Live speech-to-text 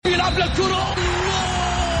يلعب للكرة،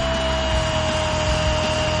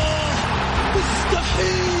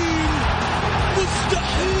 مستحيل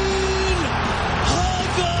مستحيل،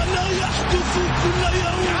 هذا لا يحدث كل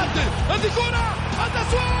يوم. هذه كرة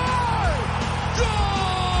التسويق، جول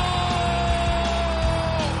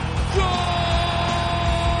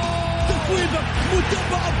تسويبة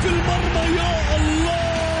متابعة في المرمى، يا الله.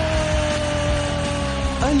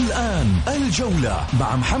 الآن الجولة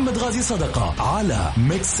مع محمد غازي صدقة على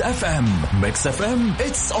ميكس اف ام. ميكس اف ام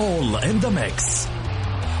it's all in the mix.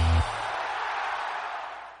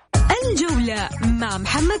 الجولة مع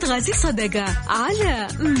محمد غازي صدقة على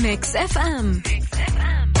ميكس اف ام.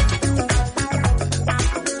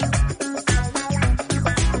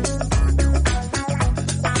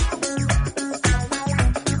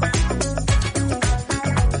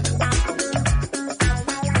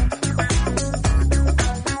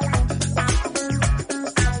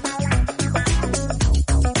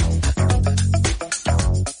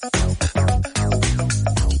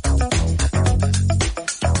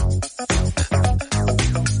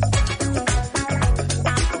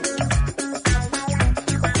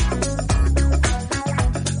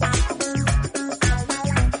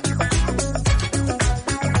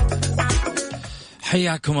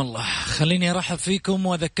 حياكم الله. خليني أرحب فيكم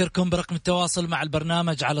وأذكركم برقم التواصل مع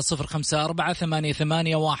البرنامج على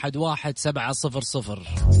 0548811700.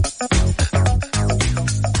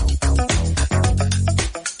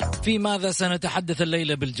 في ماذا سنتحدث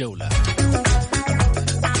الليلة بالجولة؟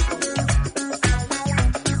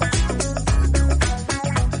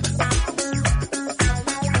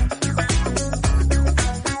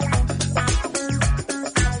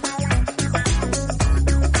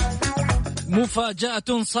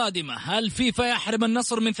 مفاجأة صادمة، هل فيفا يحرم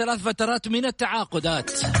النصر من 3 فترات من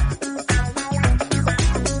التعاقدات؟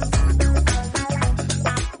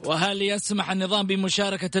 وهل يسمح النظام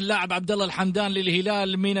بمشاركة اللاعب عبد الله الحمدان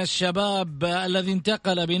للهلال من الشباب الذي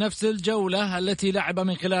انتقل بنفس الجولة التي لعب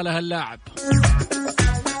من خلالها اللاعب؟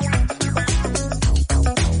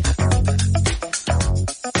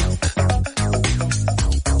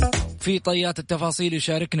 في طيات التفاصيل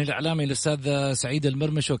يشاركني الإعلامي الأستاذ سعيد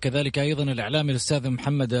المرمش، وكذلك أيضا الإعلامي الأستاذ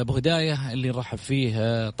محمد أبو هداية اللي رحب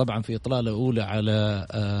فيه طبعا في إطلالة أولى على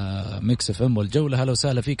ميكس اف ام والجولة. هلا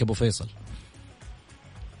وسهلا فيك أبو فيصل.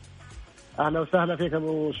 أهلا وسهلا فيك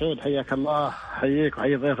أبو سعود، حياك الله. حييك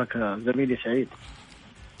وحيي ضيفك زميلي سعيد.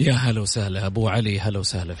 يا هلا وسهلا أبو علي، هلا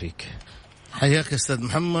وسهلا فيك. حياك أستاذ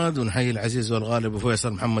محمد، ونحيي العزيز والغالي أبو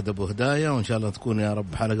فيصل محمد أبو هداية، وإن شاء الله تكون يا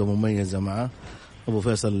رب حلقة مميزة معه. أبو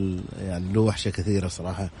فيصل يعني له وحشة كثيرة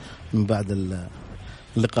صراحة من بعد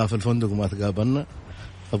اللقاء في الفندق وما تقابلنا.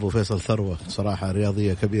 أبو فيصل ثروة صراحة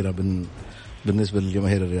رياضية كبيرة بالنسبة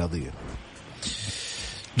للجماهير الرياضية.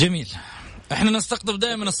 جميل، احنا نستقطب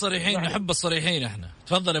دائما الصريحين، نحب الصريحين احنا.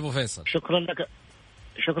 تفضل أبو فيصل. شكرا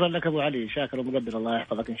لك أبو علي، شاكر ومقدر، الله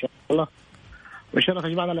يحفظك إن شاء الله، وشرف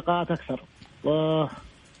يجمعنا لقاءات أكثر،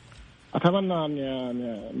 وأتمنى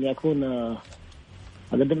أن يكون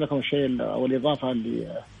أقدم لكم الشيء أو الإضافة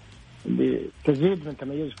اللي تزيد من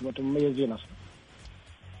تميزكم وأنتم مميزين أصلا.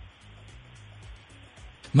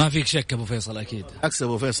 ما فيك شك أبو فيصل أكيد. عكس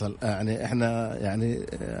أبو فيصل، يعني إحنا يعني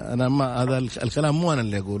أنا ما هذا الكلام مو أنا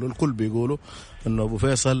اللي أقوله، الكل بيقوله إنه أبو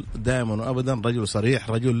فيصل دائما وأبدا رجل صريح،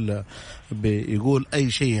 رجل بيقول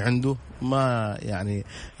أي شيء عنده، ما يعني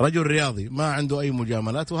رجل رياضي ما عنده أي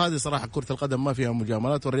مجاملات. وهذه صراحة كرة القدم ما فيها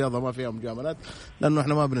مجاملات، والرياضة ما فيها مجاملات، لأنه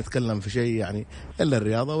إحنا ما بنتكلم في شيء يعني إلا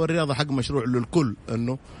الرياضة، والرياضة حق مشروع للكل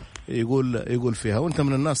إنه يقول فيها. وأنت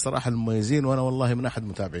من الناس صراحة المميزين، وأنا والله من أحد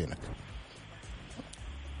متابعينك.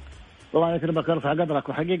 الله يكرمك ويرفع قدرك.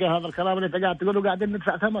 وحقيقة هذا الكلام اللي انت قاعد تقوله قاعدين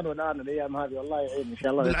ندفع ثمنه الآن الأيام هذه، والله يعين إن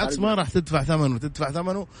شاء الله. بالعكس ما راح تدفع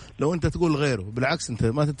ثمنه لو أنت تقول غيره، بالعكس أنت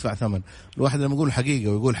ما تدفع ثمن. الواحد لما يقول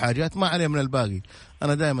حقيقة ويقول حاجات ما عليه من الباقي.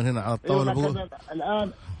 أنا دائما هنا على الطاولة.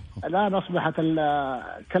 الآن أصبحت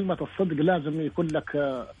كلمة الصدق لازم يكون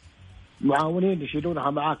لك معاونين يشيلونها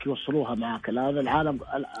معاك يوصلوها معاك. الآن العالم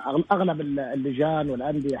أغلب اللجان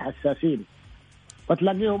والأندية حساسين،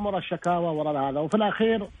 وتلاقيهم ورا الشكاوى ورا هذا، وفي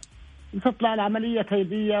الأخير تطلع العملية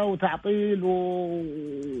كيدية وتعطيل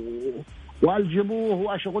وألجموه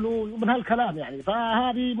وأشغلوه ومن هالكلام يعني.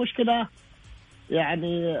 فهذه مشكلة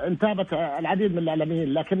يعني انتابت العديد من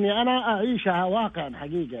الإعلاميين، لكني أنا أعيشها واقعا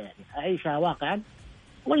حقيقة، يعني أعيشها واقعا،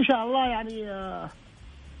 وإن شاء الله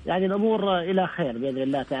يعني الأمور إلى خير بإذن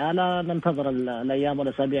الله تعالى. ننتظر الأيام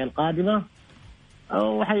والأسابيع القادمة،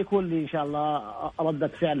 وحيكون لي إن شاء الله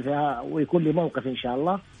ردة فعل فيها، ويكون لي موقف إن شاء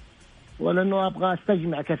الله، ولأنه أبغى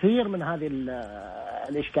أستجمع كثير من هذه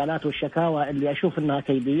الإشكالات والشكاوى اللي أشوف أنها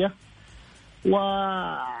كيدية،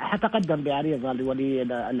 وحتقدم بعريضة لولي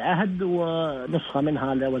العهد ونسخة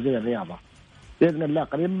منها لوزير الرياضة بإذن الله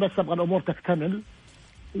قريب. بس أبغى الأمور تكتمل،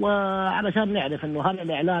 وعلشان نعرف إنه هل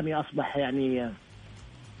الإعلامي أصبح يعني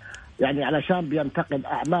علشان بينتقد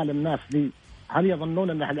أعمال الناس دي هل يظنون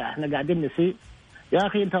إن إحنا قاعدين نسيء؟ يا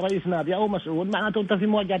أخي أنت رئيس نادي أو مسؤول، معناته أنت في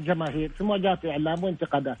مواجهة جماهير، في مواجهة إعلام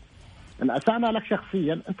وانتقادات. أنا أسأنا لك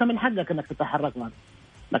شخصيا، أنت من حقك إنك تتحرك معنا،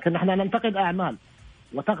 لكن إحنا ننتقد أعمال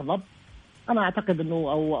وتغضب. أنا أعتقد إنه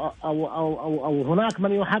أو هناك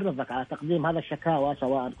من يحرضك على تقديم هذا الشكاوى،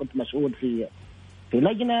 سواء كنت مسؤول في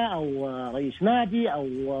لجنة أو رئيس نادي أو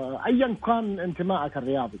أيا كان انتمائك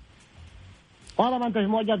الرياضي. طالما أنت في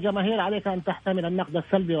مواجهة جماهير عليك أن تحتمل النقد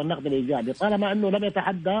السلبي والنقد الإيجابي، طالما أنه لم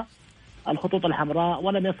يتحدى الخطوط الحمراء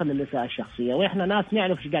ولم يصل للإساءة الشخصية. وإحنا ناس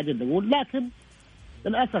نعرف إيش قاعدين نقول، لكن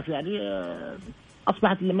للأسف يعني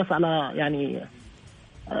أصبحت المسألة يعني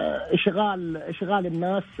إشغال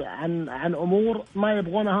الناس عن أمور ما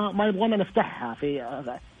يبغونها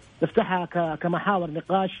نفتحها كمحاور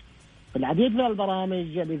نقاش في العديد من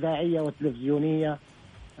البرامج الإذاعية والتلفزيونية،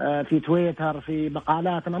 في تويتر، في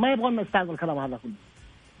مقالاتنا. ما يبغون نستعمل الكلام هذا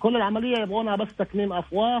كل العملية يبغونها بس تكميم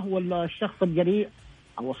أفواه، والشخص الجريء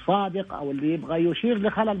أو الصادق أو اللي يبغى يشير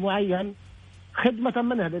لخلل معين خدمة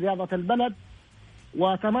منه لرياضة البلد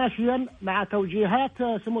وتماشيا مع توجيهات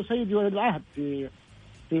سمو سيدي ولي العهد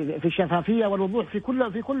في الشفافية والوضوح في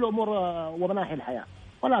كل أمور ومناحي الحياة.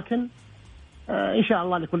 ولكن إن شاء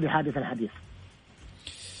الله لكل حادث حديث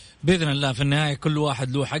بإذن الله. في النهاية كل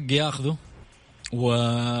واحد له حق يأخذه،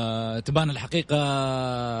 وتبان الحقيقة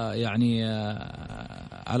يعني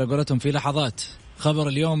على قولتهم في لحظات. خبر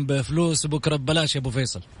اليوم بفلوس وبكرة ببلاش يا أبو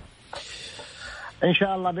فيصل إن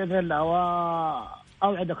شاء الله بإذن الله.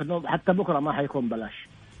 وأوعدك أنه حتى بكرة ما حيكون بلاش.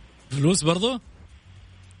 فلوس برضو؟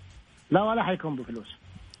 لا ولا حيكون بفلوس.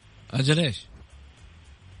 أجل إيش؟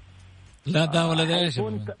 لا ده ولا ده إيش؟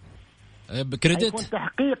 بكريدت؟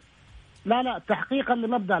 تحقيق. لا تحقيقا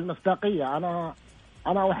لمبدأ المصداقية. أنا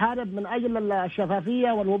أحارب من أجل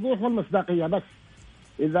الشفافية والوضوح والمصداقية. بس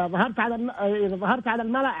إذا ظهرت على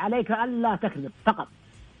الملأ عليك ألا تكذب فقط.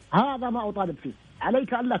 هذا ما أطالب فيه،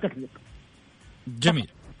 عليك ألا تكذب. جميل.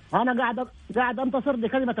 أنا قاعد أنتصر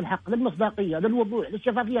لكلمة الحق، للمصداقية، للوضوح،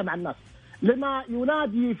 للشفافية مع الناس، لما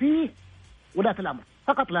ينادي فيه ولاة الأمر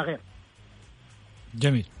فقط لا غير.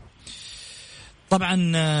 جميل.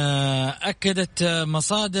 طبعا أكدت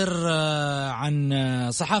مصادر عن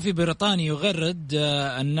صحافي بريطاني يغرد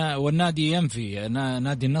والنادي ينفي،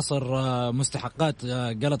 نادي النصر مستحقات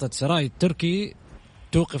جلطة سراي التركي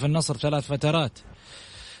توقف النصر 3 فترات.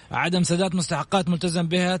 عدم سداد مستحقات ملتزم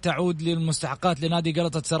بها تعود للمستحقات لنادي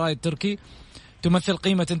جلطة سراي التركي، تمثل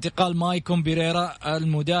قيمة انتقال مايكون بيريرا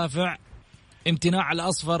المدافع، امتناع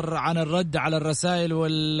الأصفر عن الرد على الرسائل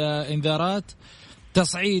والإنذارات،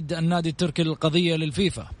 تصعيد النادي التركي للقضية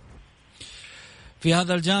للفيفا. في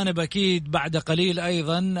هذا الجانب أكيد بعد قليل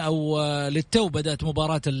أيضا أو للتو بدأت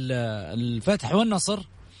مباراة الفتح والنصر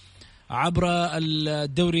عبر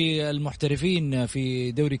الدوري المحترفين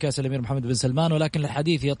في دوري كأس الأمير محمد بن سلمان، ولكن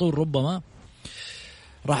الحديث يطول ربما.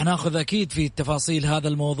 راح ناخذ أكيد في تفاصيل هذا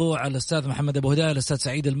الموضوع الأستاذ محمد أبو هداية الأستاذ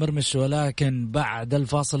سعيد المرمش، ولكن بعد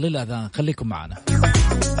الفاصل للأذان. خليكم معنا.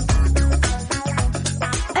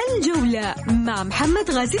 الجولة مع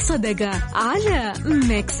محمد غازي صدقة على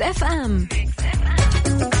ميكس اف ام.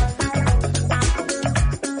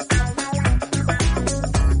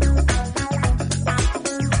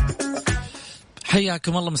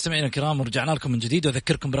 حياكم الله مستمعينا الكرام، ورجعنا لكم من جديد،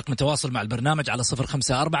 وأذكركم برقم التواصل مع البرنامج على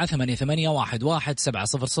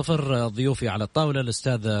 0548811700. ضيوفي على الطاولة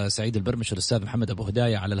الأستاذ سعيد البرمش والأستاذ محمد أبو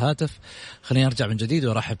هداية على الهاتف. خلينا نرجع من جديد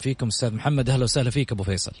وأرحب فيكم أستاذ محمد. أهلا وسهلا فيك أبو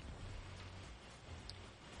فيصل.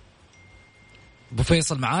 أبو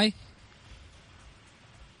فيصل معاي؟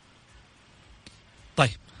 طيب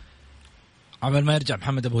عمل ما يرجع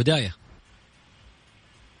محمد أبو هداية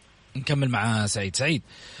نكمل مع سعيد.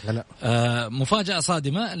 لا. مفاجأة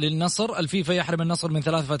صادمة للنصر، الفيفا يحرم النصر من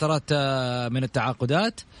 3 فترات من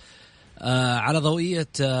التعاقدات على ضوئية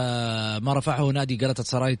ما رفعه نادي جلطة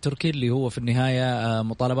سراي التركي اللي هو في النهاية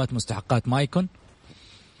مطالبات مستحقات مايكون.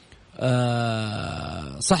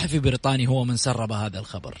 صحفي بريطاني هو من سرب هذا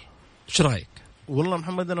الخبر، ايش رايك؟ والله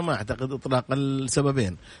محمد أنا ما أعتقد إطلاق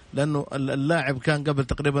السببين، لأنه اللاعب كان قبل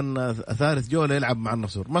تقريبا 3 جولة يلعب مع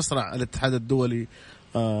النصر. مسرع الاتحاد الدولي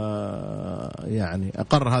يعني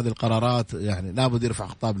أقر هذه القرارات، يعني لابد يرفع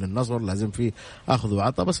خطاب للنصر، لازم فيه أخذ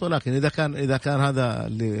وعطاء بس. ولكن إذا كان هذا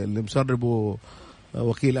اللي مسربه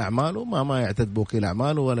وكيل أعماله ما يعتد بوكيل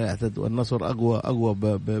أعماله ولا يعتد، والنصر أقوى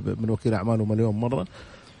من وكيل أعماله مليون مرة.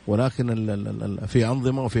 ولكن في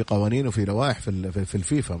أنظمة وفي قوانين وفي لوائح في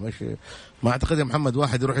الفيفا. مش ما أعتقد يا محمد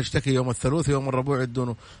واحد يروح يشتكي يوم الثلاث يوم الربوع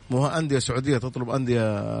يدونه. مو أندية سعودية تطلب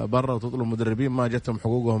أندية برا وتطلب مدربين ما جتهم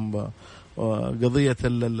حقوقهم. قضية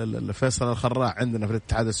فيصل الخراع عندنا في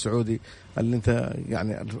الاتحاد السعودي اللي انت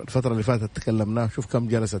يعني الفترة اللي فاتت تكلمناه، شوف كم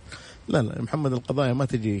جلست. لا محمد القضايا ما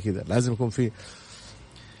تجي كذا، لازم يكون في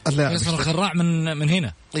فيصل الخراع من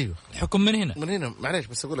هنا. ايوه الحكم من هنا معليش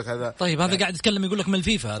بس اقول لك هذا. طيب هذا قاعد يتكلم يقول لك من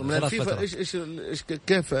الفيفا. من الفيفا ايش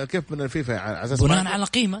كيف من الفيفا يعني على اساس بناء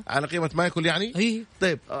على قيمة ما يكون يعني. أيه.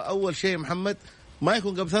 طيب اول شيء محمد ما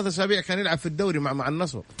يكون قبل 3 أسابيع كان يلعب في الدوري مع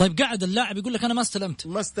النصر. طيب قاعد اللاعب يقول لك انا ما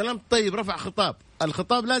استلمت. طيب رفع خطاب،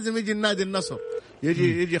 الخطاب لازم يجي النادي النصر،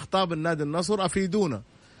 يجي خطاب النادي النصر افيدونا.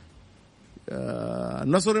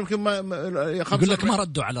 النصر يمكن ما يقول لك ما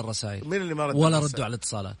ردوا على الرسائل. مين اللي ما ردوا ولا ردوا على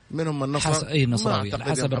الاتصالات منهم النصر؟ اي نصراوي على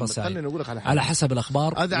حسب الرسائل، على حسب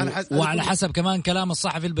الاخبار وعلى حسب كمان كلام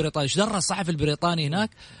الصحفي البريطاني. ايش درى الصحفي البريطاني هناك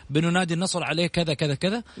بانه نادي النصر عليه كذا كذا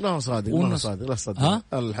كذا؟ ما هو صادق لا صدق.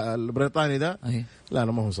 البريطاني ده لا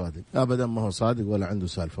ما هو صادق ابدا، ما هو صادق ولا عنده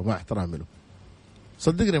سالفه، مع احترامي له.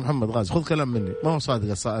 صدقني محمد غازي، خذ كلام مني، ما هو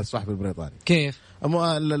صادق الصحفي البريطاني. كيف؟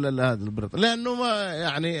 هذا البريطاني لانه ما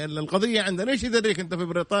يعني القضيه عندنا. ايش يدريك انت في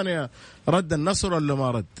بريطانيا رد النصر ولا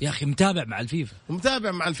ما رد؟ يا اخي متابع مع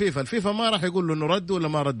الفيفا. الفيفا ما راح يقول له انه رد ولا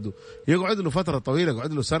ما رده، يقعد له فتره طويله،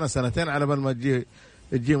 يقعد له سنه سنتين على بال ما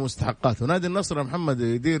تجي مستحقاته. نادي النصر يا محمد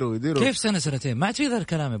يديروا كيف سنه سنتين؟ ما عاد في ذا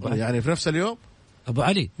الكلام يا ابو علي. يعني في نفس اليوم ابو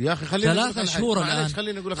علي يا اخي خلينا 3 شهور الان.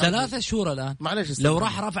 3 شهور الان معلش لو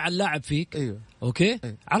راح رفع اللاعب فيك ايوه اوكي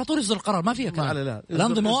أيوه. على طول يصدر القرار، ما فيها كلام. لا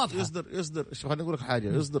الانظمه واضحه. يصدر خليني اقول لك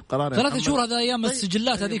حاجه، يصدر قرار 3 شهور هذا ايام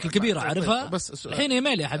السجلات هذيك الكبيره عارفها. بس الحين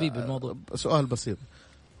ايميل يا حبيبي الموضوع. سؤال بسيط.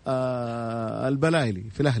 البلايلي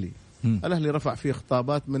في الاهلي رفع فيه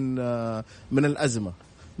خطابات من الازمه.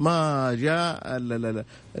 ما جاء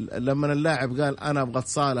لما اللاعب قال انا ابغى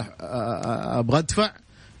اتصالح ابغى ادفع.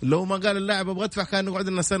 لو ما قال اللاعب ابغى ادفع كان نقعد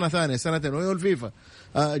لنا سنه ثانيه سنتين. وهو الفيفا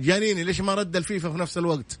جانيني ليش ما رد الفيفا في نفس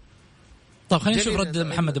الوقت؟ طب خلينا نشوف رد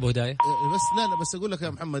محمد ابو هدايه. بس اقول لك يا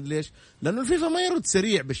محمد ليش؟ لانه الفيفا ما يرد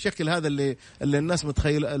سريع بالشكل هذا اللي الناس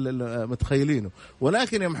متخيلينه.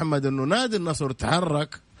 ولكن يا محمد انه نادي النصر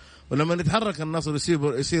تحرك، ولما يتحرك النصر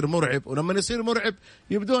يصير مرعب، ولما يصير مرعب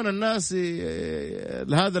يبدون الناس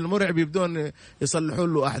هذا المرعب يبدون يصلحوا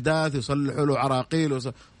له أحداث، يصلحوا له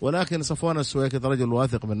عراقيل. ولكن صفوان السويكي رجل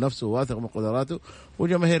واثق من نفسه واثق من قدراته،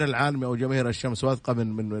 وجماهير العالم أو جماهير الشمس واثقة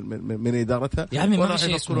من إدارتها. يا عمي ما في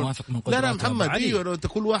شيء اسمه واثق من قدراته. لا محمد ايوه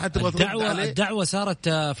كل واحد تبغى ترد عليه. الدعوة صارت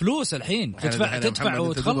فلوس الحين، تدفع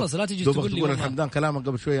وتخلص. لا تجي تقول لي الحمدان كلامك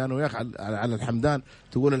قبل شوي أنا وياك على الحمدان.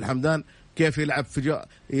 تقول الحمدان كيف يلعب في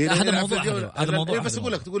هذا موضوع بس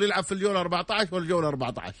أقول لك تقول يلعب في الجولة 14 والجولة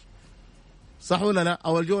 14 صح ولا لا؟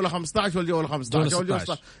 أو الجولة 15 والجولة 15 أو الجولة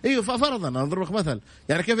 16. أيوة فرضا أنا أضربك مثل،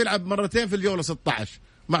 يعني كيف يلعب مرتين في الجولة 16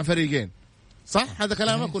 مع فريقين؟ صح هذا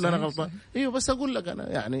كلامك ولا أنا غلطان؟ أيوة بس أقول لك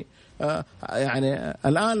أنا يعني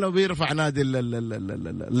الآن لو بيرفع نادي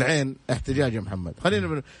العين احتجاج يا محمد،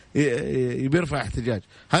 خلينا بيرفع احتجاج،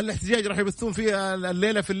 هل الاحتجاج راح يبثون فيه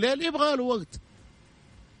الليلة في الليل؟ يبغى له وقت.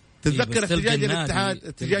 تتذكر احتجاج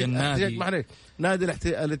الاتحاد معليش نادي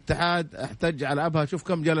الاتحاد احتج على ابها، شوف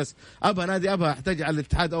كم جلس ابها. نادي ابها احتج على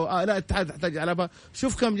الاتحاد او لا الاتحاد احتج على ابها،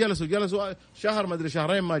 شوف كم جلسوا شهر ما ادري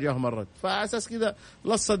شهرين ما جاهم مرد. فاساس كذا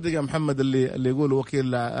لا تصدق يا محمد اللي يقول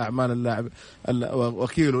وكيل اعمال اللاعب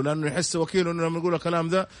وكيله، لانه يحس وكيله انه لما يقول الكلام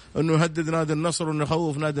ذا انه يهدد نادي النصر وانه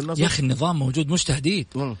يخوف نادي النصر. يا اخي النظام موجود مش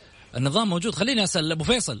تهديد. النظام موجود. خليني اسال ابو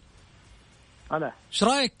فيصل، ايش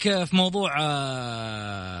رايك في موضوع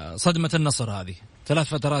صدمة النصر هذه؟ 3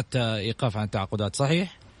 فترات ايقاف عن التعاقدات،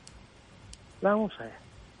 صحيح؟ لا مو صحيح،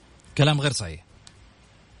 كلام غير صحيح.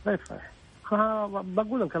 غير صحيح.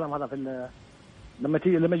 بقول الكلام هذا في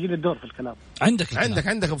لما يجي الدور في الكلام.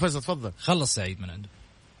 عندك ابو فيصل تفضل. خلص سعيد من عنده.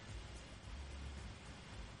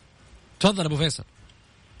 تفضل ابو فيصل.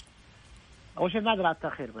 اول شيء نادر على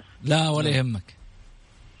التاخير بس. لا ولا يهمك.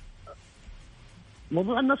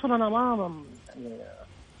 موضوع النصر أنا ما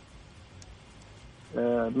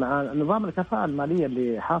مع نظام الكفاءة المالية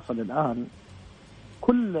اللي حاصل الآن،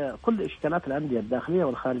 كل إشكالات الأندية الداخلية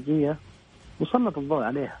والخارجية مسلط الضوء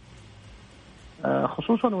عليها،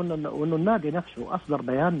 خصوصا وإنه النادي نفسه أصدر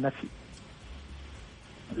بيان نفي.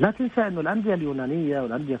 لا تنسى إنه الأندية اليونانية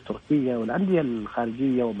والأندية التركية والأندية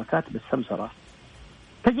الخارجية ومكاتب السمسرة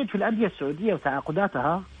تجد في الأندية السعودية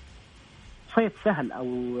وتعاقداتها صيد سهل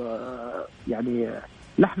أو يعني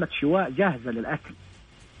لحمة شواء جاهزة للأكل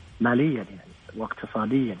ماليا يعني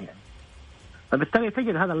واقتصاديا يعني. فبالتالي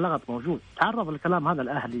تجد هذا اللغط موجود. تعرض الكلام هذا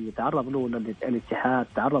الأهلي، تعرض له الاتحاد،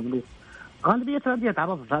 تعرض له غالبية الأندية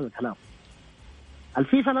تعرضت لهذا الكلام.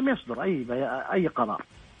 الفيفا لم يصدر أي قرار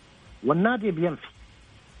والنادي بينفي،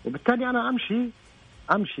 وبالتالي أنا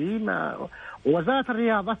أمشي ووزارة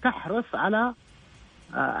الرياضة تحرص على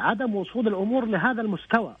عدم وصول الأمور لهذا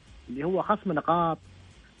المستوى اللي هو خصم نقاط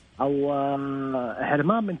أو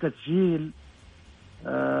حرمان من تسجيل.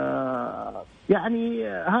 يعني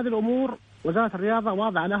هذه الأمور وزارة الرياضة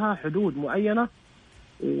واضع لها حدود معينة،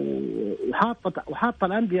 وحاطة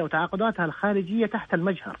الأندية وتعاقداتها الخارجية تحت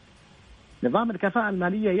المجهر. نظام الكفاءة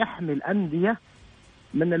المالية يحمي الأندية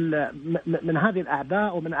من هذه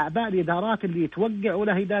الأعباء ومن أعباء الإدارات اللي توقع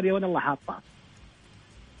ولا هي دارية ولا الله حاطها.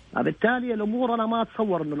 بالتالي الأمور أنا ما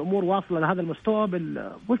أتصور أن الأمور واصلة لهذا المستوى.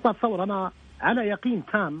 مش ما أتصور، أنا على يقين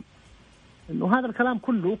تام أنه هذا الكلام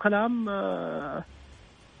كله كلام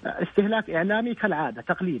استهلاك إعلامي كالعادة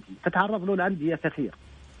تقليدي تتعرض له الأندية كثير.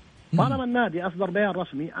 طالما النادي أصدر بيان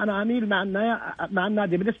رسمي أنا أميل مع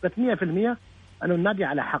النادي بنسبة 100% أنه النادي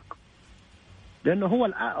على حق، لأنه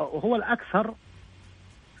هو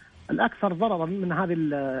الأكثر ضررا من هذه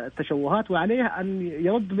التشوهات، وعليه أن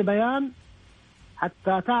يرد ببيان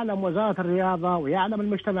حتى تعلم وزارة الرياضة ويعلم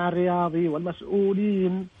المجتمع الرياضي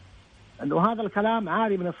والمسؤولين أنه هذا الكلام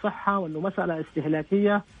عاري من الصحة، وأنه مسألة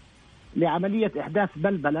استهلاكية لعملية إحداث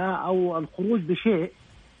بلبلة أو الخروج بشيء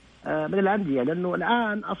من الأندية. لأنه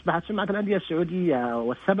الآن أصبحت سمعة الأندية السعودية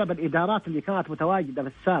والسبب الإدارات اللي كانت متواجدة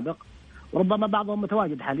في السابق وربما بعضهم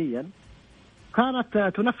متواجد حاليا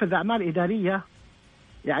كانت تنفذ أعمال إدارية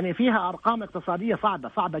يعني فيها أرقام اقتصادية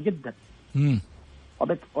صعبة جدا.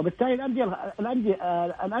 وبالتالي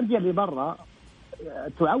الأندية اللي برا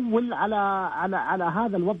تعول على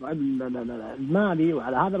هذا الوضع المالي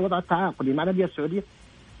وعلى هذا الوضع التعاقدي مع الأندية السعودية،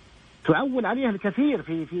 تعول عليها الكثير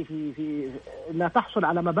في لا تحصل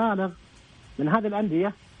على مبالغ من هذه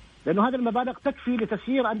الأندية، لأنه هذه المبالغ تكفي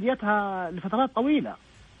لتسيير أنديتها لفترات طويلة.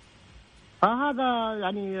 فهذا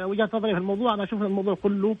يعني وجهة نظري في الموضوع. أنا أشوف الموضوع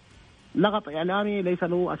كله لغط إعلامي ليس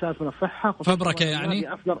له أساس من الصحة. فبركة يعني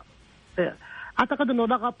أعتقد أنه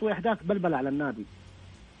لغط وإحداث بلبلة على النادي.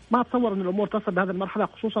 ما أتصور أن الأمور تصل بهذه المرحلة،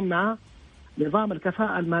 خصوصا مع نظام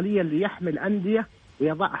الكفاءة المالية اللي يحمي الأندية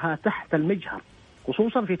ويضعها تحت المجهر،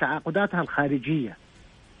 خصوصا في تعاقداتها الخارجية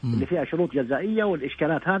اللي فيها شروط جزائية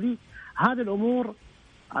والإشكالات هذه الأمور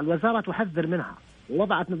الوزارة تحذر منها،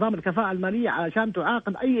 ووضعت نظام الكفاءة المالية علشان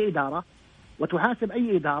تعاقب أي إدارة وتحاسب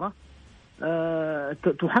أي إدارة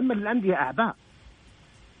تحمل الأندية أعباء.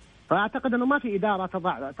 فأعتقد أنه ما في إدارة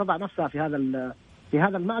تضع نفسها في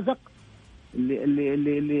هذا المأزق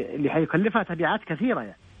اللي حيكلفها تبعات كثيرة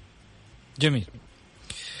يعني. جميل.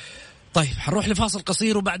 طيب حنروح لفاصل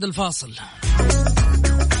قصير، وبعد الفاصل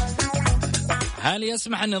هل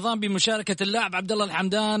يسمح النظام بمشاركة اللاعب عبد الله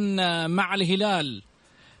الحمدان مع الهلال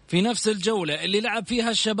في نفس الجولة اللي لعب فيها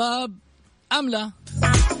الشباب أم لا؟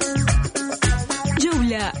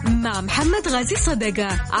 جولة مع محمد غازي صدقة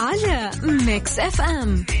على ميكس اف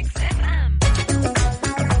ام.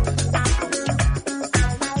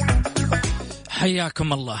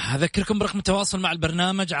 حياكم الله. أذكركم برقم التواصل مع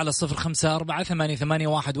البرنامج على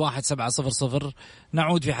 0548811700.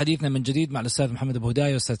 نعود في حديثنا من جديد مع الأستاذ محمد بهداية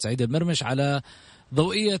والأستاذ سعيد المرمش على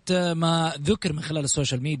ضوئية ما ذكر من خلال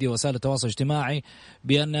السوشيال ميديا وسائل التواصل الاجتماعي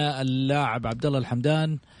بأن اللاعب عبد الله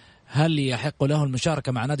الحمدان هل يحق له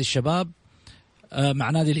المشاركة مع نادي الشباب مع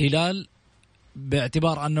نادي الهلال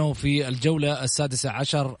باعتبار أنه في الجولة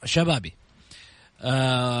 16 شبابي.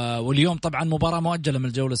 واليوم طبعا مباراة مؤجلة من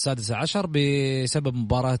الجولة 16 بسبب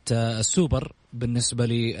مباراة السوبر بالنسبة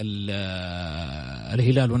للهلال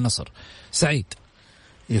والنصر. سعيد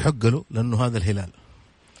يحق له لأنه هذا الهلال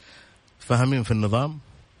فاهمين في النظام،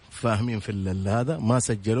 فاهمين في هذا، ما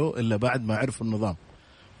سجلوا إلا بعد ما عرفوا النظام.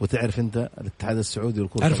 وتعرف أنت الاتحاد السعودي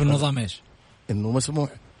والكرة عرف النظام إيش؟ إنه مسموح.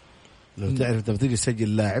 لو تعرف أنت بتيجي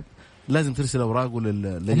تسجل لاعب لازم ترسل أوراقه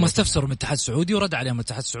هم استفسروا من الاتحاد السعودي ورد عليهم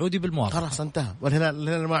الاتحاد السعودي بالموافقة. خلاص انتهى.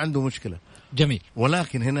 والهلال ما عنده مشكلة. جميل.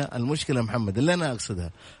 ولكن هنا المشكلة محمد اللي أنا أقصدها،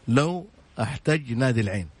 لو احتاج نادي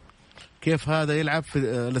العين كيف هذا يلعب في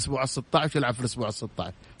الأسبوع 16 يلعب في الأسبوع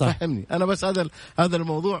 16؟ طيب. فهمني أنا بس هذا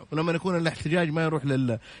الموضوع. ولما يكون الاحتجاج ما يروح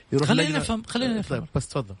خلينا نفهم. طيب بس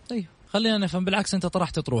تفضل. أيوه خلينا نفهم. بالعكس أنت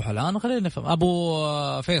طرحت تروح الآن خلينا نفهم. أبو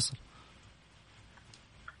فيصل.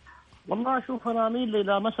 والله شوف أنا أميل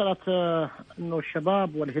إلى مسألة إنه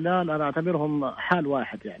الشباب والهلال أنا أعتبرهم حال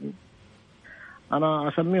واحد، يعني أنا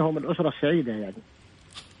أسميهم الأسرة السعيدة. يعني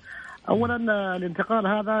أولا الانتقال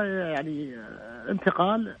هذا يعني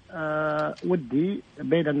انتقال ودي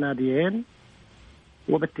بين الناديين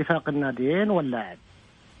وباتفاق الناديين واللاعب،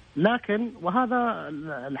 لكن وهذا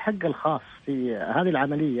الحق الخاص في هذه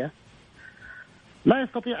العملية لا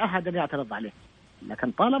يستطيع أحد أن يعترض عليه.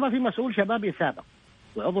 لكن طالما في مسؤول شبابي سابق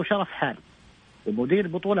وعضو شرف حالي ومدير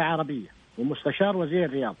بطولة عربية ومستشار وزير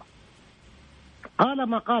الرياضة قال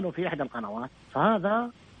ما قالوا في إحدى القنوات،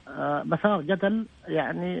 فهذا مثار جدل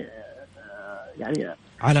يعني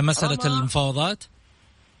على مسألة المفاوضات،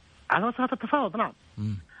 على مسألة التفاوض. نعم.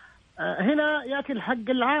 هنا يأتي الحق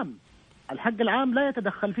العام. الحق العام لا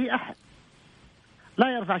يتدخل فيه أحد،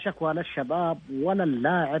 لا يرفع شكوى لا الشباب ولا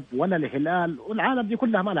اللاعب ولا الهلال، والعالم دي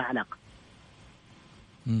كلها ما لها علاقة.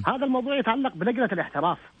 هذا الموضوع يتعلق بلجنة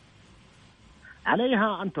الاحتراف،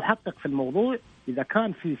 عليها أن تحقق في الموضوع إذا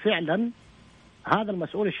كان في فعلا هذا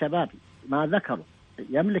المسؤول الشبابي ما ذكره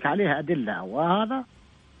يملك عليها أدلة، وهذا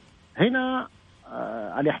هنا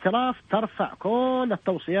الاحتراف ترفع كل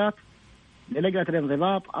التوصيات للجنة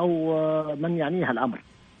الانضباط أو من يعنيها الأمر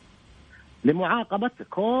لمعاقبة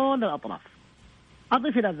كل الأطراف.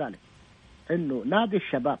 أضيف إلى ذلك أنه نادي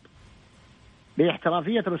الشباب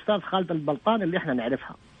باحترافية الأستاذ خالد البلطان اللي احنا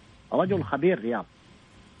نعرفها، رجل خبير رياض،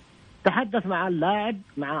 تحدث مع اللاعب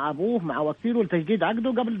مع أبوه مع وكيله لتجديد عقده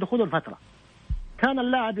قبل دخول الفترة. كان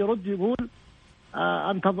اللاعب يرد يقول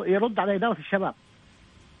يرد على إدارة الشباب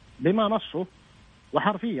بما نصه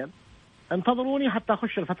وحرفيا انتظروني حتى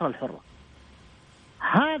أخش الفترة الحرة.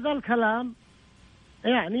 هذا الكلام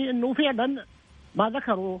يعني أنه فعلا ما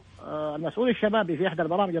ذكره المسؤول الشبابي في إحدى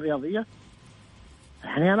البرامج الرياضية،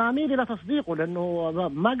 يعني أنا أميل إلى تصديقه، لأنه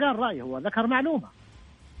ما قال رأيه، هو ذكر معلومة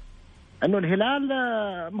أنه الهلال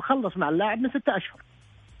مخلص مع اللاعب من 6 أشهر،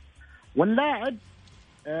 واللاعب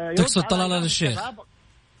تقصد طلال الشيخ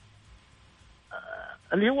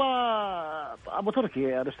اللي هو أبو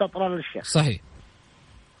تركي الأستاذ طلال الشيخ. صحيح.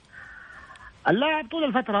 اللاعب طول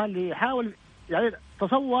الفترة اللي يحاول، يعني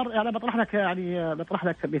تصور، يعني بطرح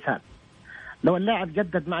لك مثال، لو اللاعب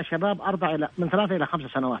جدد مع شباب من 3 إلى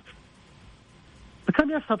 5 سنوات،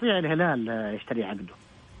 بكم يستطيع الهلال يشتري عقده؟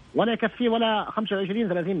 ولا يكفيه ولا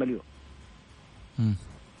 25-30 مليون.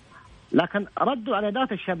 لكن ردوا على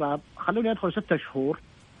إدارة الشباب خلوني يدخل 6 شهور،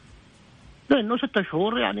 لأنه 6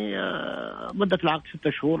 شهور يعني مدة العقد 6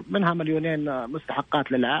 شهور، منها 2 مليون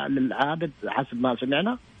مستحقات للعابد حسب ما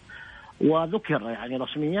سمعنا وذكر يعني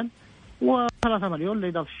رسميا، و3 مليون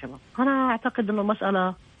لإدارة الشباب. أنا أعتقد أنه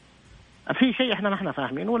المسألة في شيء إحنا ما إحنا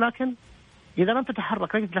فاهمينه، ولكن إذا لم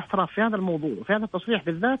تتحرك لجنة الاحتراف في هذا الموضوع وفي هذا التصريح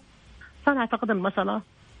بالذات، فأنا أعتقد المسألة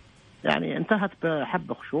يعني انتهت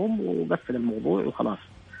بحب خشوم وقفل الموضوع وخلاص.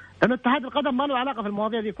 لأن اتحاد القدم ما له علاقة في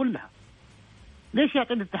المواضيع دي كلها. ليش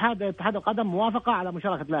يعطي اتحاد القدم موافقة على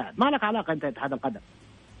مشاركة لاعب؟ ما لك علاقة أنت اتحاد القدم،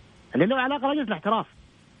 اللي له علاقة لجنة الاحتراف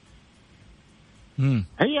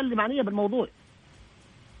هي اللي معنية بالموضوع.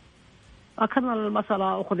 أكن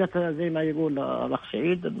المسألة أخذت زي ما يقول الأخ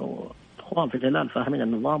سعيد أنه إخوان في الهلال فاهمين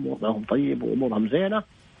النظام ووضعهم طيب وأمورهم زينة،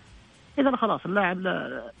 إذا خلاص اللاعب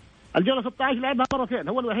الجولة 16 لعبها مرتين،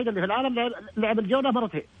 هو الوحيد اللي في العالم لعب الجولة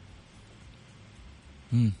مرتين.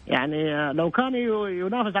 يعني لو كان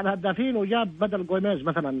ينافس على الهدافين وجاب بدل جوميز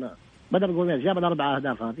مثلا، بدل جوميز جاب 4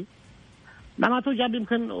 أهداف، هذه معناته جاب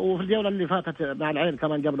يمكن، وفي الجولة اللي فاتت مع العين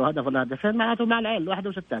كمان جاب له هدف ولا هدفين، معناته مع العين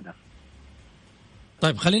لوحده 6 أهداف.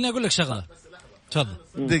 طيب خليني أقول لك شغلة،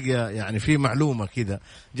 تفضل. دقيقة، يعني في معلومة كذا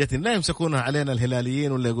جتني، لا يمسكونها علينا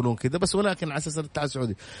الهلاليين ولا يقولون كذا بس، ولكن على أساس الاتحاد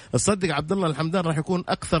السعودي تصدق عبد الله الحمدان راح يكون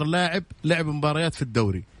أكثر لاعب لعب مباريات في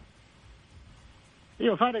الدوري.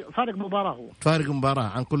 ايوه فارق مباراة، هو فارق مباراة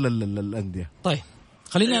عن كل الأندية. طيب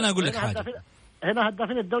خليني أنا أقول لك حاجة، هنا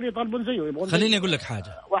هدافين الدوري يطالبون زيه، خليني أقول لك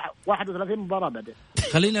حاجة، 31 مباراة بعدين.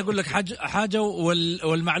 خليني أقول لك حاجة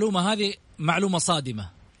والمعلومة هذه معلومة صادمة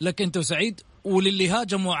لك أنت وسعيد وللي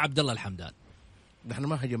هاجموا عبد الله الحمدان. نحن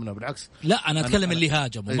ما هاجمنا، بالعكس. لا أنا أتكلم اللي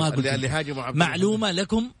هاجموا، ما قلت اللي هاجموا. معلومة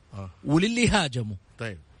لكم وللي هاجموا.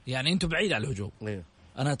 طيب يعني أنتم بعيد على الهجوم.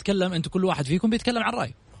 أنا أتكلم، أنتم كل واحد فيكم بيتكلم عن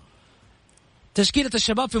رأيه. تشكيلة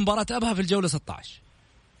الشباب في مباراة أبها في الجولة 16: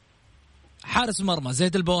 حارس مرمى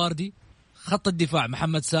زيد البواردي، خط الدفاع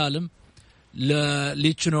محمد سالم،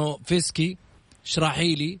 ليتشنو فيسكي،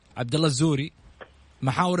 شراحيلي، عبد الله الزوري،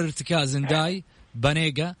 محاور ارتكاز نداي،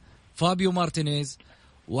 بانيجا، فابيو مارتينيز،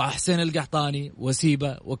 وحسين القحطاني،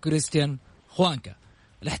 وسيبا، وكريستيان خوانكا.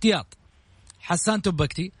 الاحتياط: حسان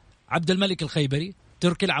تبكتي، عبد الملك الخيبري،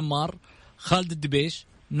 تركي العمار، خالد الدبيش،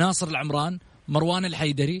 ناصر العمران، مروان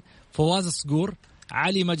الحيدري، فواز الصقور،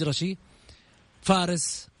 علي مجرشي،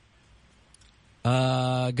 فارس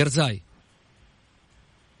قرزاي.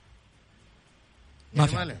 ما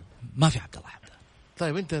في عبد الله حمدان.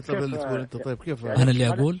 طيب انت اللي تقول انت. طيب كيف انا اللي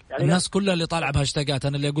اقول؟ الناس كلها اللي طالعه بهاشتاجات،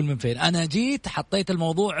 انا اللي اقول من فين. انا جيت حطيت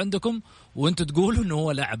الموضوع عندكم وانتم تقولوا انه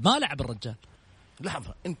هو لاعب، ما لعب الرجال.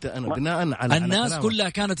 لحظه، انا بناء على الناس كلها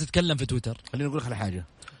كانت تتكلم في تويتر، خليني اقول لك على حاجه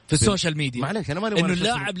في السوشيال ميديا، معليش انا ماني انه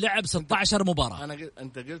اللاعب لعب 16 مباراه.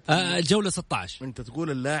 انت قلت الجوله 16. انت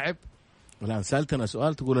تقول اللاعب، والان سالتنا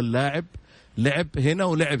سؤال تقول اللاعب لعب هنا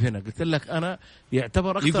ولعب هنا. قلت لك أنا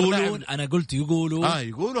يعتبر أكثر يقولون لاعب. أنا قلت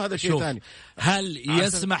يقولوا هذا شيء ثاني. هل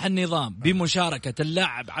يسمح النظام بمشاركة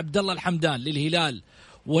اللاعب عبد الله الحمدان للهلال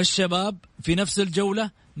والشباب في نفس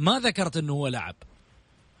الجولة؟ ما ذكرت أنه هو لعب.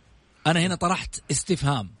 أنا هنا طرحت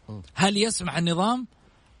استفهام، هل يسمح النظام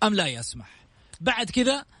أم لا يسمح؟ بعد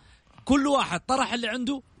كذا كل واحد طرح اللي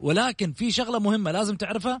عنده. ولكن في شغلة مهمة لازم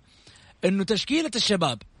تعرفها، أنه تشكيلة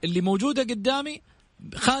الشباب اللي موجودة قدامي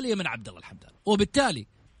خالية من عبد الله الحمدان، وبالتالي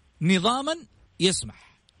نظاما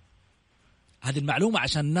يسمح. هذه المعلومة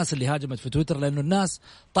عشان الناس اللي هاجمت في تويتر، لأنه الناس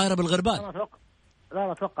طايرة بالغربال.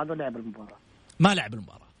 لا أتوقع أنه لعب المباراة. ما لعب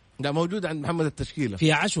المباراة. لا، موجود عند محمد التشكيلة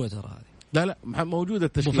فيها عشوة ترى هذه. لا موجودة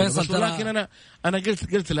التشكيلة. لكن أنا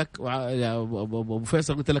قلت لك يا أبو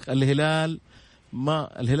فيصل، قلت لك الهلال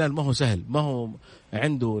ما هو سهل، ما هو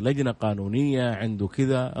عنده لجنة قانونية، عنده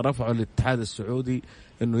كذا رفعوا للاتحاد السعودي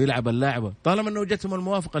إنه يلعب اللاعبة طالما إنه جتهم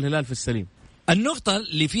الموافقة. الهلال في السليم. النقطة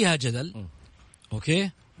اللي فيها جدل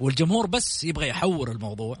أوكي، والجمهور بس يبغى يحور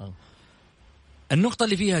الموضوع. النقطة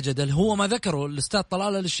اللي فيها جدل هو ما ذكره الأستاذ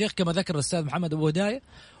طلال الشيخ كما ذكر الأستاذ محمد أبو هداية،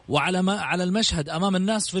 على المشهد أمام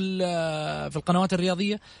الناس في القنوات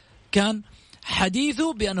الرياضية كان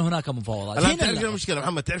حديثه بأن هناك مفاوضات. هنا تعرف المشكلة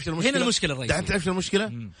محمد، تعرف المشكلة هنا المشكلة الرئيسية. تعرف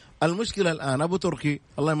المشكلة المشكلة الآن أبو تركي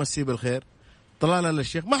الله يمسيه بالخير طلال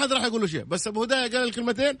الشيخ ما حد راح يقول له شيء، بس أبو هداية قال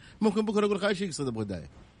الكلمتين ممكن بكرة يقول خايف شيء يقصد أبو هداية.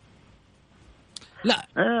 لا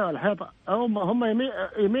الحيطة هم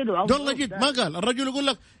يميلوا والله جد ما قال الرجل. يقول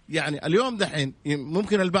لك يعني اليوم دحين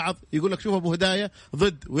ممكن البعض يقول لك شوف أبو هداية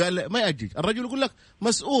ضد ما يأجج. الرجل يقول لك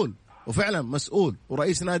مسؤول، وفعلا مسؤول،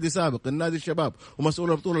 ورئيس نادي سابق النادي الشباب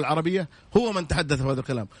ومسؤول البطولة العربية، هو من تحدث في هذا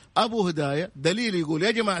الكلام. أبو هداية دليل يقول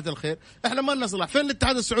يا جماعة الخير احنا ما نصلح. فين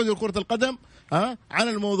الاتحاد السعودي لكرة القدم عن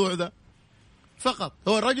الموضوع ذا؟ فقط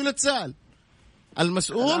هو الرجل اتساءل،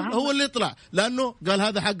 المسؤول هو اللي يطلع، لأنه قال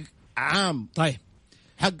هذا حق عام. طيب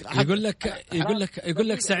حق يقول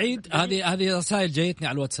لك سعيد، هذه رسائل جايتني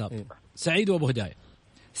على الواتساب. سعيد وابو هداية.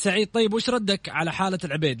 سعيد طيب وش ردك على حالة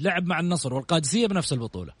العبيد؟ لعب مع النصر والقادسية بنفس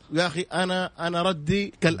البطولة. يا أخي أنا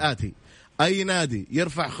ردي كالآتي: أي نادي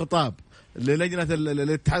يرفع خطاب للجنة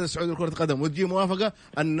الاتحاد السعودي لكرة القدم وتجي موافقة،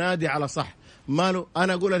 النادي على صح ماله.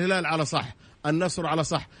 أنا أقول الهلال على صح، النصر على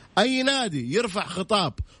صح. أي نادي يرفع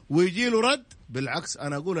خطاب ويجي له رد بالعكس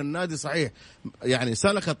أنا أقول النادي صحيح، يعني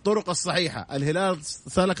سلك الطرق الصحيحة. الهلال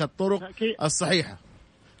سلك الطرق الصحيحة.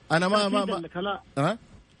 أنا ما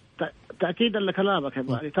تأكيدا لكلامك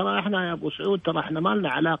يعني. ترى احنا يا ابو سعود ترى احنا ما لنا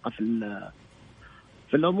علاقة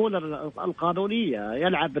في الامور القانونية.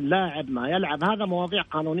 يلعب اللاعب ما يلعب هذا مواضيع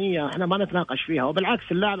قانونية احنا ما نتناقش فيها. وبالعكس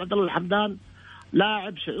اللاعب عبد الله الحمدان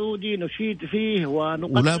لاعب سعودي نشيد فيه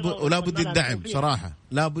ولا بد الدعم صراحة،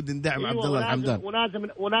 لا بد ندعم عبد الله الحمدان.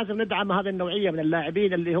 ولازم ندعم هذه النوعية من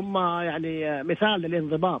اللاعبين اللي هم يعني مثال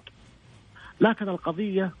للانضباط. لكن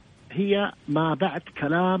القضية هي ما بعد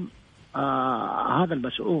كلام هذا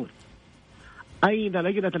المسؤول. أين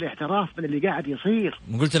لجنة الاحتراف من اللي قاعد يصير؟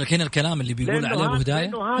 قلت لك هنا الكلام اللي بيقول عليه أبو هداية،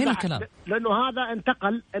 هنا الكلام لأنه هذا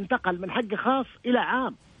انتقل من حق خاص إلى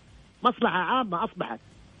عام. مصلحة عامة أصبحت.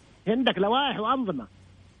 عندك لوائح وأنظمة.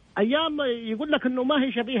 أيام يقول لك إنه ما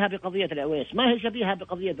هي شبيهة بقضية العويس، ما هي شبيهة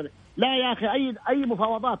بقضية لا يا أخي. أي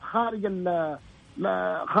مفاوضات خارج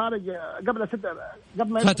قبل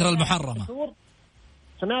فترة المحرمة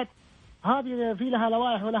سمعت هذه في لها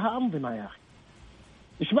لوائح ولها أنظمة يا أخي.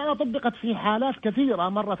 إيش معنى طبقت في حالات كثيرة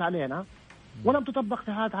مرت علينا ولم تطبق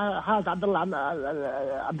في حالة عبد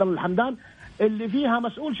الله الحمدان اللي فيها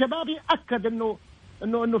مسؤول شبابي أكد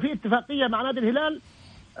إنه في اتفاقية مع نادي الهلال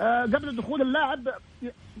قبل دخول اللاعب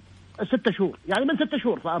 6 شهور، يعني من 6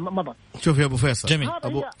 شهور مضت. شوف يا أبو فيصل جميل.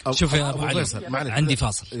 شوف يا أبو علي عندي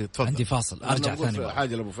فاصل. اتفضل. عندي فاصل أرجع ثاني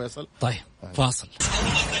حاجة لأبو فيصل. طيب فاصل.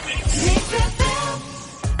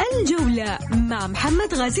 الجولة مع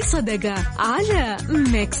محمد غازي صدقة على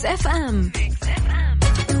ميكس اف ام.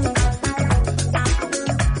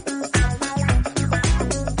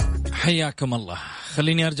 حياكم الله.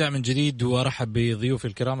 خليني أرجع من جديد وأرحب بضيوف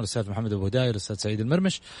الكرام الأستاذ محمد أبو هداية والأستاذ سعيد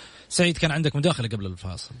المرمش. سعيد كان عندك مداخلة قبل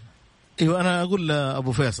الفاصل. ايوه انا اقول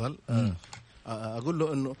لابو فيصل اقول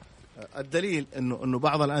له انه الدليل انه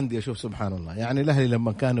بعض الانديه شوف سبحان الله، يعني الاهلي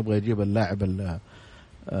لما كان يبغى يجيب اللاعب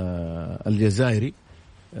الجزائري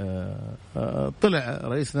طلع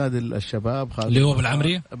رئيس نادي الشباب اللي هو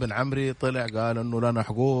بن عمري طلع قال انه لنا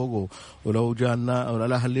حقوق ولو جانا ولا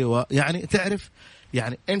الاهلي يعني تعرف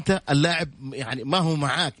يعني انت اللاعب يعني ما هو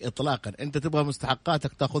معاك اطلاقا، انت تبغى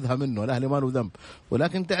مستحقاتك تاخذها منه، الاهلي ما له ذنب،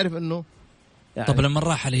 ولكن تعرف انه يعني طب لما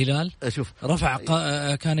راح الهلال شوف رفع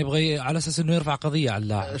كان يبغى على اساس انه يرفع قضيه على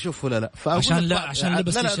اللاعب. شوف ولا لا عشان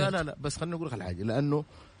لبس لا بس خليني اقول لك الحاجه، لانه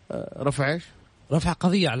رفع ايش؟ رفع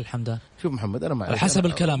قضية على الحمدان. شوف محمد أنا على حسب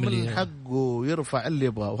الكلام اللي من حقه يرفع اللي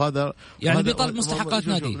يبغاه، وهذا يعني بيطالب مستحقات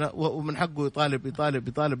نادي، ومن حقه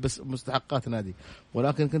يطالب بس مستحقات نادي.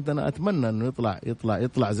 ولكن كنت أنا أتمنى إنه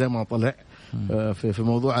يطلع زي ما طلع في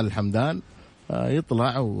موضوع الحمدان،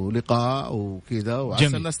 يطلع ولقاء وكذا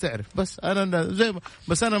وعشان الناس تعرف. بس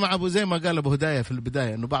أنا مع زي ما قال أبو هداية في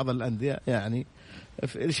البداية إنه بعض الأندية يعني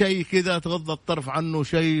شيء كذا تغض الطرف عنه،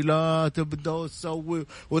 شيء لا تبدأ تسوي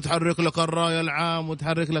وتحرك لك الراية العام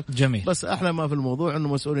وتحرك لك. جميل. بس أحلى ما في الموضوع إنه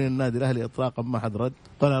مسؤولين النادي الأهلي إطلاقا ما حد رد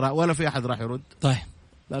ولا في أحد راح يرد. طيب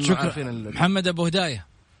شكرا محمد أبو هداية.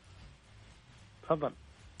 تفضل.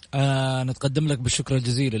 نتقدم لك بالشكر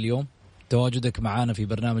الجزيل اليوم تواجدك معنا في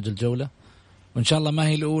برنامج الجولة، وإن شاء الله ما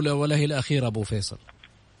هي الأولى ولا هي الأخيرة أبو فيصل.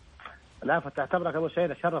 لا فتعتبرك أبو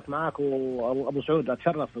سعيد، أتشرف معاك، وأبو سعود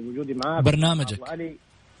أتشرف بوجودي معاك برنامجك.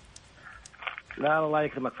 لا الله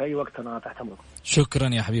يكرمك، في أي وقت أنا تحت أمرك. شكرا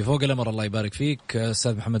يا حبيبي، فوق الأمر. الله يبارك فيك.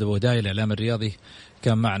 أستاذ محمد أبو هداية الإعلام الرياضي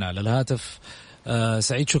كان معنا على الهاتف.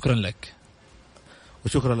 سعيد شكرا لك.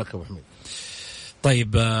 وشكرا لك أبو حميد.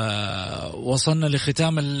 طيب وصلنا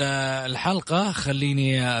لختام الحلقة.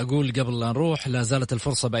 خليني أقول قبل لا نروح، لا زالت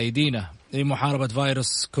الفرصة بأيدينا لمحاربة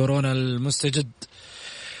فيروس كورونا المستجد.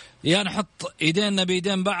 يا نحط إيدينا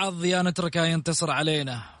بإيدين بعض يا نتركها ينتصر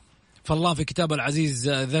علينا. فالله في كتابه العزيز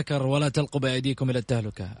ذكر: ولا تلقوا بأيديكم إلى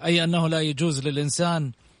التهلكة، أي أنه لا يجوز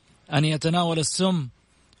للإنسان أن يتناول السم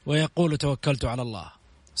ويقول توكلت على الله.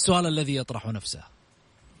 السؤال الذي يطرح نفسه: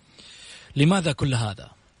 لماذا كل هذا؟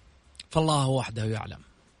 فالله وحده يعلم.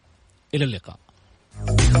 إلى اللقاء.